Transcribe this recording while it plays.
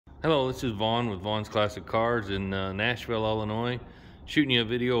Hello, this is Vaughn with Vaughn's Classic Cars in Nashville, Illinois. Shooting you a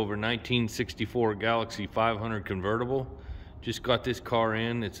video over 1964 Galaxie 500 convertible. Just got this car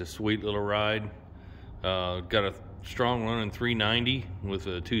in. It's a sweet little ride. Got a strong running 390 with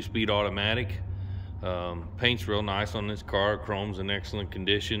a 2-speed automatic. Paint's real nice on this car. Chrome's in excellent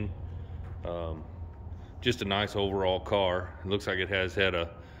condition. Just a nice overall car. It looks like it has had a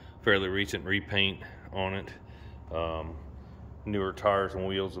fairly recent repaint on it. Newer tires and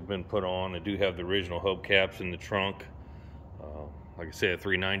wheels have been put on. I do have the original hubcaps in the trunk. Like I said, a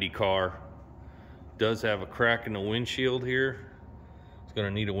 390 car. Does have a crack in the windshield here. It's going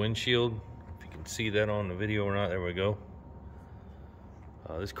to need a windshield. If you can see that on the video or not, there we go.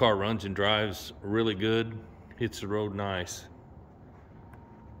 This car runs and drives really good. Hits the road nice.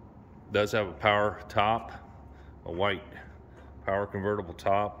 Does have a power top, a white power convertible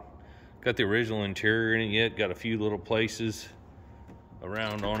top. Got the original interior in it yet. Got a few little places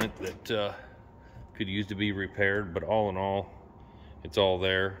around on it that could use to be repaired, but all in all, it's all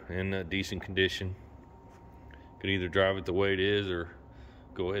there in decent condition. Could either drive it the way it is or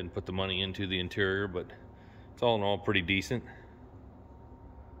go ahead and put the money into the interior, but it's all in all pretty decent.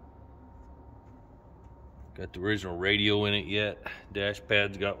 Got the original radio in it yet. Dash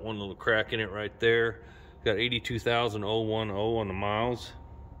pad's got one little crack in it right there. Got 82,010 on the miles.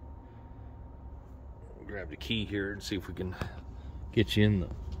 Grab the key here and see if we can get you in the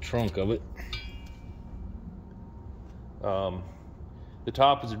trunk of it. The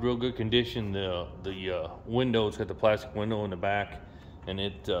top is in real good condition. The window's got the plastic window in the back, and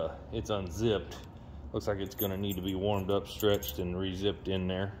it's unzipped. Looks like it's going to need to be warmed up, stretched, and re-zipped in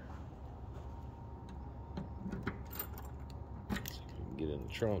there. Let's see if we can get in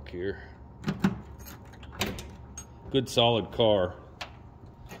the trunk here. Good solid car.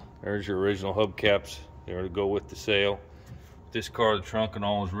 There's your original hubcaps there to go with the sail. This car, the trunk and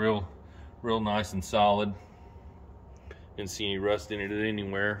all is real nice and solid. Didn't see any rust in it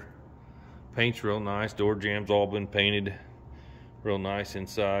anywhere. Paint's real nice. Door jambs all been painted real nice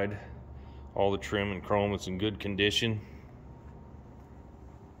inside. All the trim and chrome is in good condition.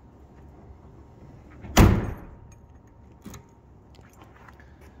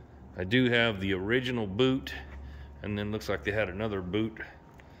 I do have the original boot, and then looks like they had another boot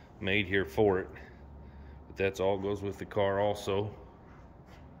made here for it. But that's all goes with the car also.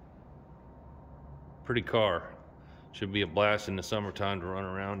 Pretty car. Should be a blast in the summertime to run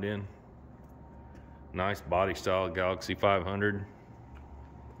around in. Nice body style Galaxie 500.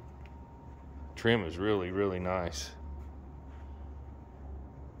 Trim is really nice.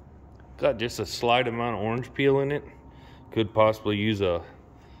 Got just a slight amount of orange peel in it. Could possibly use a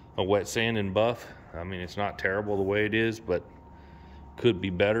wet sand and buff. I mean, it's not terrible the way it is, but could be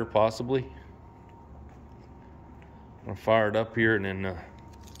better possibly. I'll fire it up here and then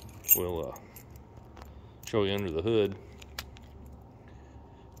we'll show you under the hood.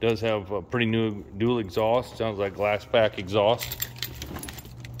 Does have a pretty new dual exhaust. Sounds like glass pack exhaust.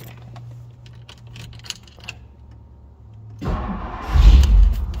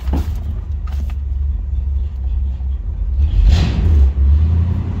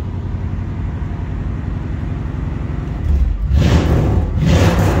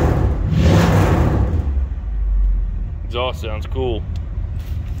 Exhaust sounds cool.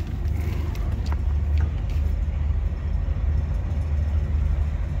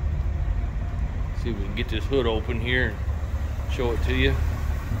 See if we can get this hood open here and show it to you. If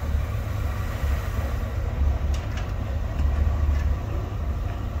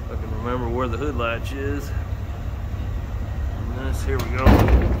I can remember where the hood latch is. And this, here we go.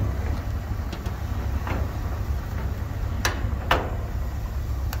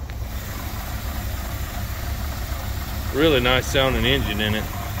 Really nice sounding engine in it.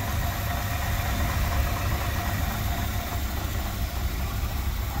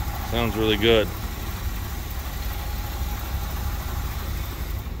 Sounds really good.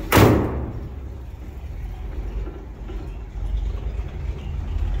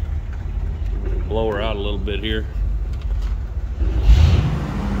 Blow her out a little bit here.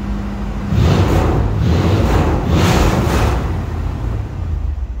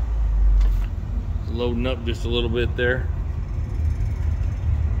 Loading up just a little bit there.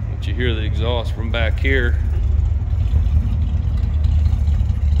 But you hear the exhaust from back here.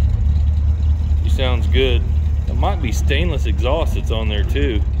 It sounds good. It might be stainless exhaust that's on there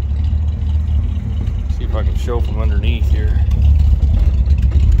too. See if I can show from underneath here.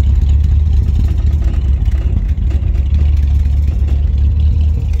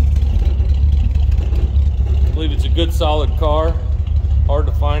 I believe it's a good solid car. Hard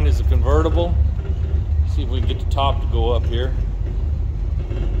to find as a convertible. See if we can get the top to go up here.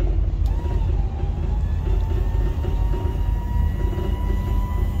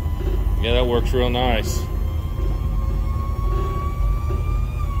 works real nice.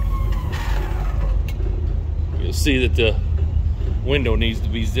 You'll see that the window needs to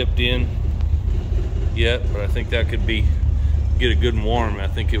be zipped in yet, but I think that could be get it good and warm. I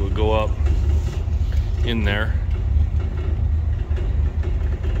think it would go up in there.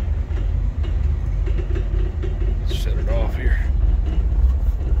 Let's shut it off here.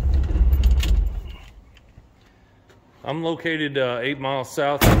 I'm located 8 miles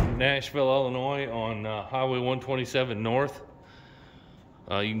south of Nashville, Illinois on Highway 127 North.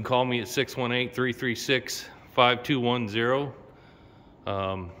 You can call me at 618-336-5210.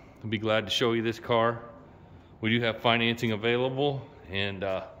 I'll be glad to show you this car. We do have financing available, and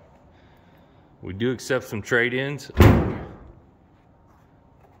we do accept some trade-ins.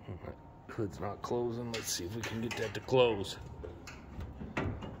 Hood's not closing. Let's see if we can get that to close.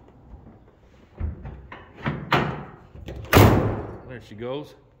 There she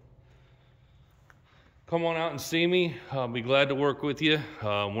goes. Come on out and see me. I'll be glad to work with you.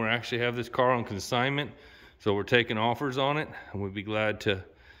 We actually have this car on consignment, so we're taking offers on it, and we'd be glad to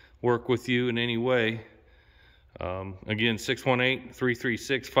work with you in any way. Again,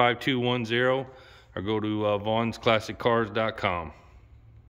 618-336-5210, or go to vaughnsclassiccars.com.